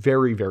 They're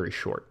very, very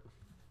short.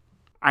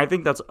 I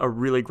think that's a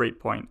really great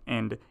point,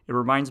 and it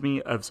reminds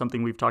me of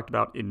something we've talked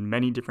about in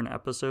many different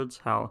episodes,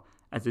 how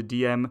as a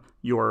DM,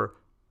 you're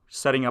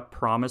setting up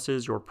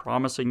promises, you're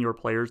promising your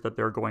players that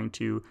they're going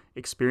to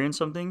experience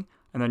something,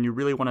 and then you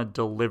really want to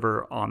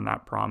deliver on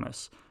that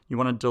promise. You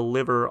want to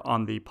deliver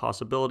on the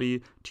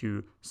possibility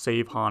to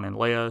save Han and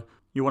Leia.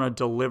 You want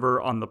to deliver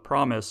on the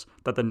promise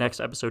that the next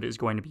episode is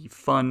going to be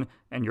fun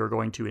and you're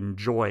going to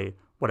enjoy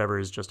whatever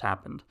has just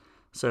happened.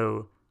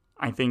 So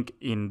I think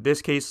in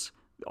this case,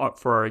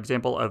 for our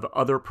example of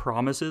other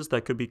promises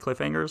that could be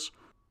cliffhangers,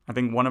 I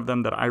think one of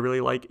them that I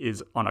really like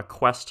is on a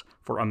quest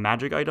for a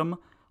magic item,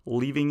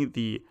 leaving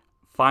the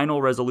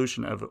final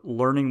resolution of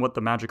learning what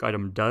the magic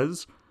item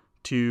does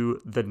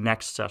to the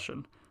next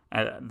session.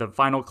 The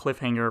final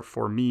cliffhanger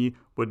for me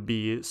would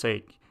be,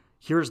 say,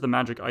 here's the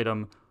magic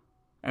item,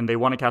 and they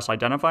want to cast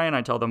Identify, and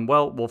I tell them,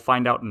 well, we'll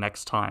find out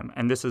next time.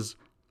 And this is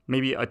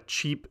maybe a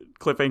cheap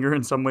cliffhanger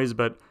in some ways,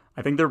 but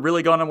I think they're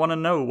really going to want to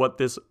know what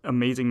this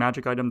amazing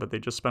magic item that they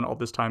just spent all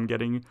this time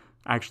getting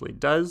actually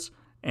does,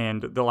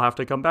 and they'll have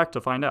to come back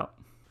to find out.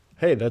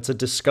 Hey, that's a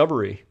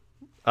discovery.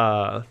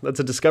 That's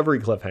a discovery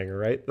cliffhanger,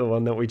 right? The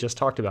one that we just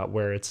talked about,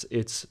 where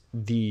it's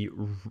the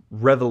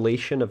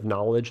revelation of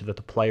knowledge that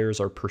the players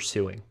are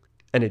pursuing,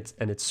 and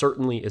it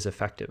certainly is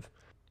effective.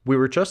 We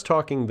were just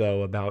talking,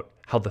 though, about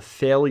how the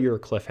failure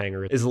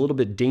cliffhanger is a little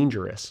bit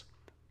dangerous,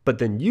 but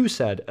then you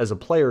said, as a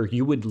player,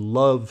 you would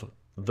love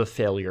the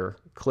failure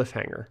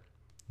cliffhanger.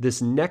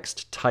 This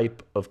next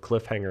type of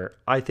cliffhanger,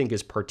 I think,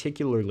 is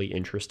particularly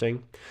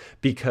interesting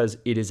because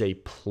it is a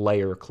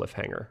player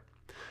cliffhanger.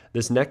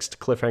 This next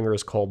cliffhanger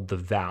is called the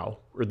vow,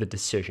 or the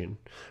decision,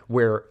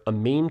 where a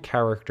main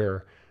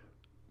character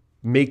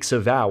makes a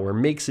vow or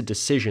makes a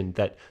decision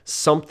that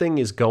something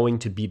is going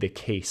to be the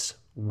case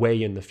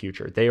way in the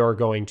future. They are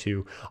going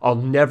to, I'll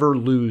never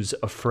lose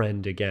a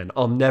friend again.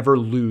 I'll never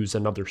lose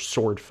another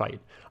sword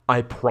fight.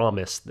 I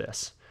promise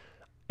this.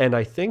 And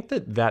I think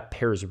that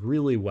pairs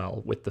really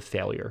well with the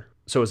failure.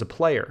 So as a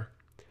player,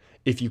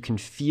 if you can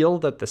feel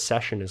that the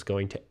session is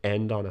going to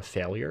end on a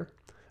failure,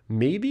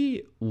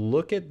 maybe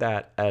look at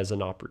that as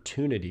an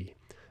opportunity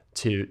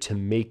to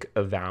make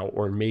a vow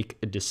or make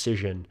a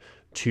decision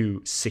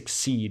to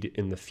succeed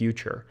in the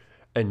future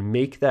and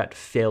make that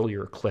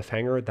failure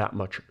cliffhanger that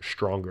much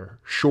stronger.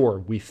 Sure,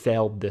 we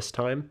failed this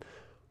time,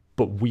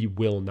 but we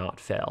will not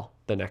fail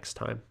the next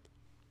time.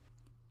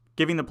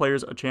 Giving the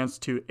players a chance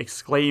to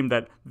exclaim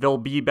that they'll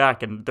be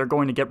back and they're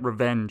going to get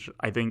revenge,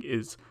 I think,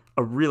 is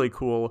a really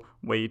cool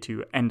way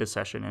to end a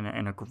session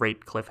and a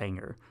great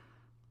cliffhanger.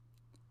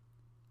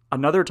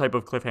 Another type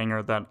of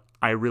cliffhanger that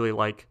I really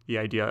like the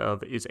idea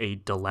of is a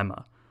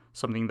dilemma,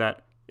 something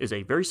that is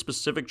a very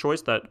specific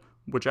choice that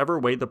whichever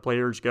way the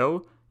players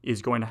go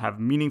is going to have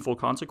meaningful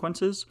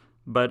consequences,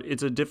 but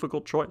it's a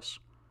difficult choice.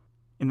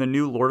 In the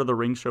new Lord of the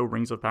Rings show,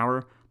 Rings of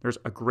Power, there's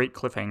a great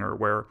cliffhanger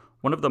where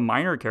one of the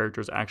minor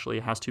characters actually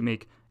has to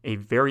make a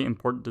very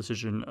important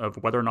decision of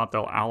whether or not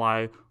they'll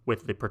ally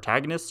with the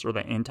protagonists or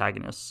the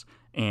antagonists.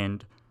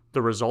 And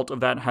the result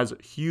of that has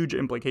huge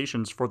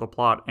implications for the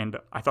plot, and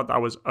I thought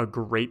that was a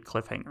great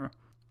cliffhanger.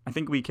 I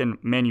think we can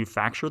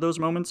manufacture those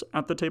moments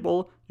at the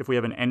table if we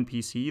have an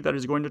NPC that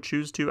is going to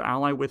choose to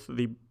ally with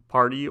the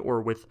party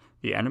or with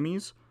the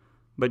enemies.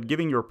 But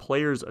giving your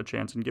players a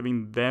chance and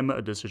giving them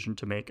a decision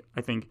to make,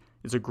 I think,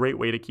 is a great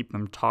way to keep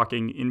them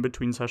talking in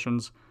between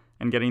sessions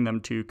and getting them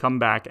to come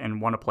back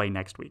and want to play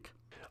next week.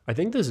 I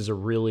think this is a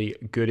really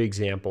good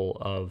example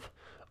of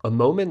a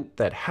moment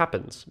that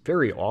happens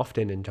very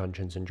often in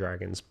Dungeons &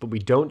 Dragons, but we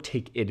don't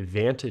take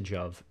advantage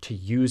of to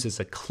use as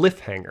a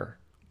cliffhanger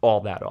all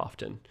that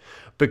often,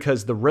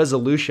 because the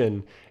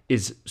resolution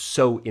is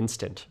so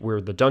instant.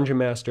 We're the dungeon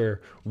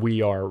master,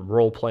 we are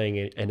role-playing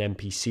an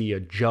NPC, a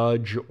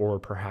judge, or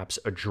perhaps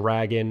a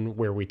dragon,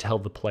 where we tell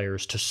the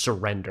players to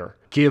surrender,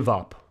 give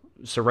up,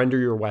 surrender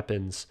your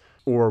weapons,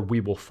 or we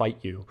will fight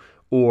you.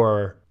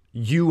 Or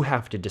you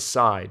have to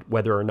decide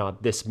whether or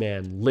not this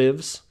man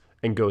lives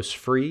and goes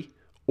free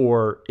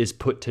or is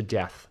put to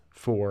death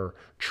for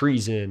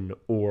treason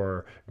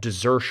or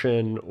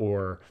desertion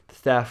or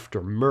theft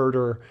or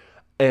murder.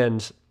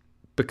 And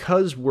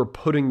because we're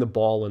putting the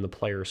ball in the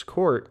player's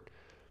court,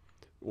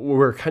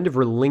 we're kind of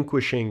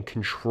relinquishing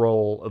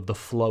control of the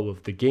flow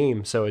of the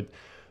game. So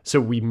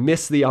we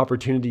miss the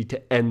opportunity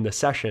to end the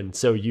session.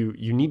 So you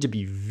need to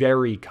be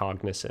very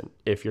cognizant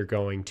if you're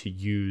going to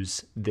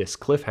use this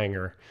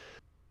cliffhanger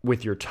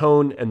with your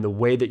tone and the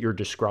way that you're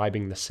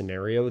describing the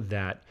scenario,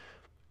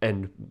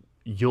 and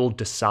you'll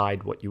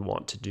decide what you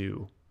want to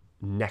do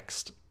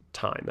next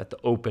time at the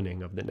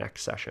opening of the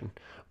next session.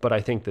 But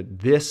I think that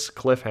this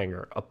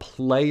cliffhanger, a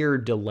player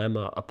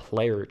dilemma, a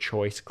player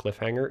choice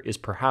cliffhanger, is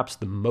perhaps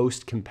the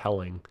most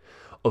compelling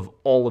of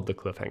all of the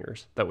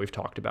cliffhangers that we've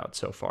talked about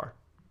so far.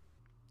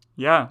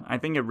 Yeah, I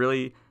think it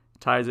really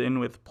ties in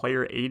with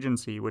player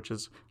agency, which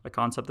is a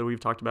concept that we've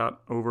talked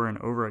about over and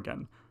over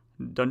again.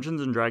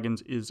 Dungeons &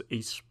 Dragons is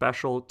a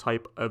special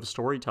type of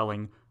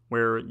storytelling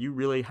where you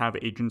really have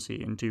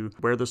agency into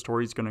where the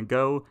story's going to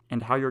go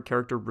and how your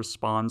character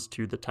responds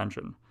to the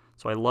tension.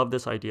 So I love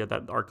this idea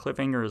that our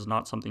cliffhanger is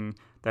not something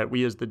that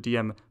we as the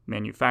DM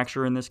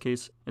manufacture in this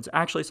case. It's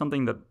actually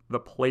something that the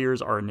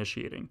players are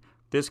initiating.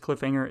 This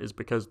cliffhanger is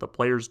because the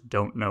players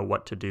don't know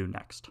what to do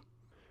next.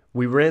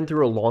 We ran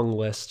through a long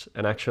list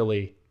and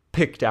actually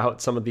picked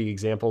out some of the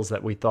examples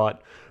that we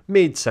thought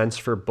made sense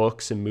for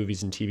books and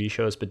movies and TV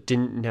shows, but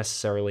didn't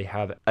necessarily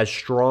have as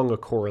strong a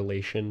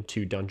correlation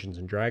to Dungeons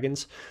 &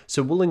 Dragons.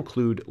 So we'll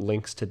include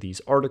links to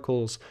these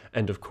articles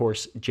and, of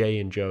course, Jay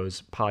and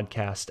Joe's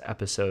podcast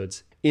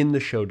episodes in the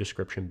show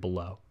description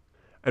below.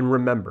 And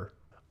remember,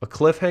 a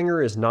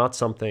cliffhanger is not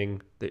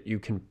something that you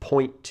can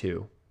point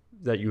to,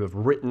 that you have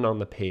written on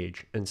the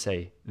page and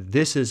say,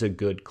 this is a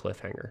good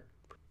cliffhanger.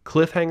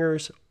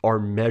 Cliffhangers are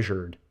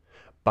measured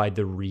by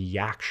the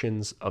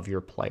reactions of your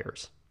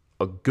players.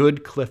 A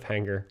good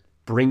cliffhanger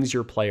brings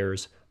your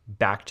players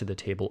back to the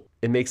table.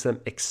 It makes them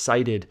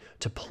excited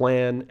to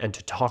plan and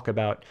to talk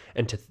about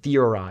and to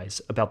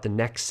theorize about the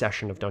next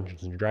session of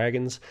Dungeons &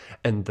 Dragons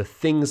and the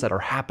things that are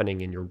happening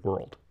in your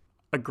world.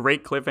 A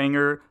great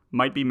cliffhanger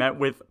might be met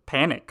with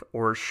panic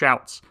or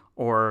shouts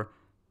or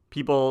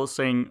people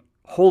saying,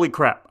 "Holy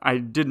crap, I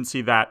didn't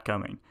see that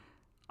coming."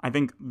 I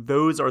think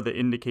those are the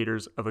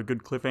indicators of a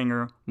good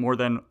cliffhanger more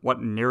than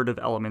what narrative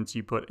elements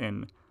you put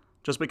in.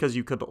 Just because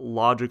you could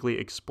logically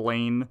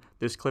explain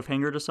this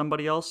cliffhanger to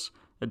somebody else,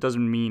 it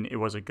doesn't mean it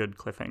was a good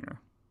cliffhanger.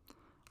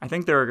 I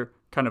think there are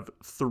kind of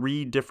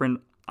 3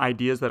 different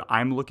ideas that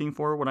I'm looking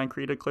for when I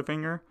create a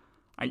cliffhanger.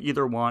 I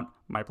either want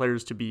my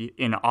players to be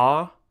in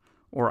awe,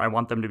 or I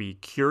want them to be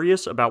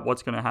curious about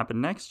what's going to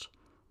happen next,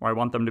 or I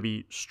want them to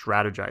be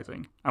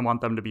strategizing. I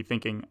want them to be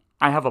thinking,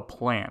 I have a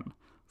plan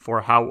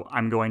for how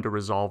I'm going to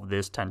resolve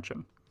this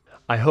tension.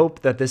 I hope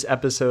that this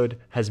episode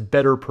has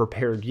better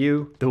prepared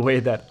you the way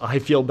that I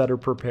feel better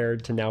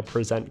prepared to now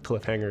present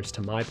cliffhangers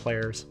to my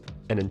players.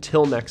 And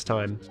until next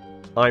time,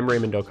 I'm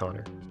Raymond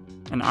O'Connor.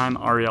 And I'm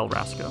Ariel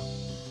Rasco.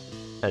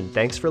 And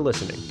thanks for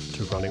listening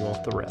to Running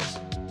Off the Rails.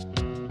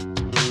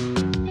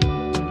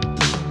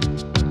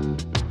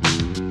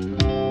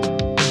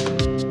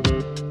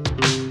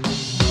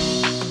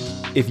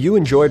 If you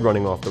enjoyed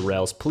Running Off the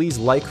Rails, please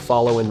like,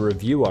 follow, and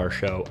review our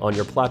show on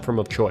your platform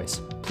of choice.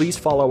 Please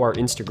follow our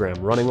Instagram,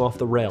 Running Off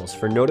the Rails,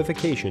 for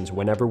notifications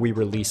whenever we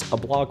release a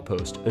blog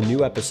post, a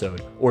new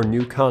episode, or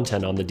new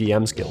content on the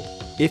DMs Guild.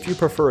 If you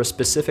prefer a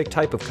specific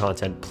type of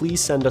content, please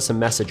send us a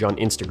message on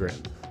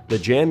Instagram. The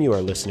jam you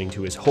are listening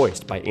to is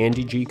Hoist by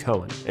Andy G.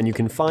 Cohen, and you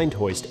can find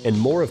Hoist and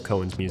more of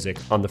Cohen's music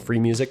on the Free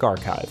Music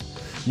Archive.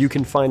 You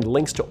can find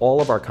links to all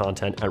of our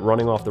content at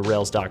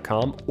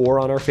runningofftherails.com or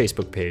on our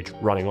Facebook page,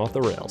 Running Off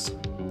the Rails.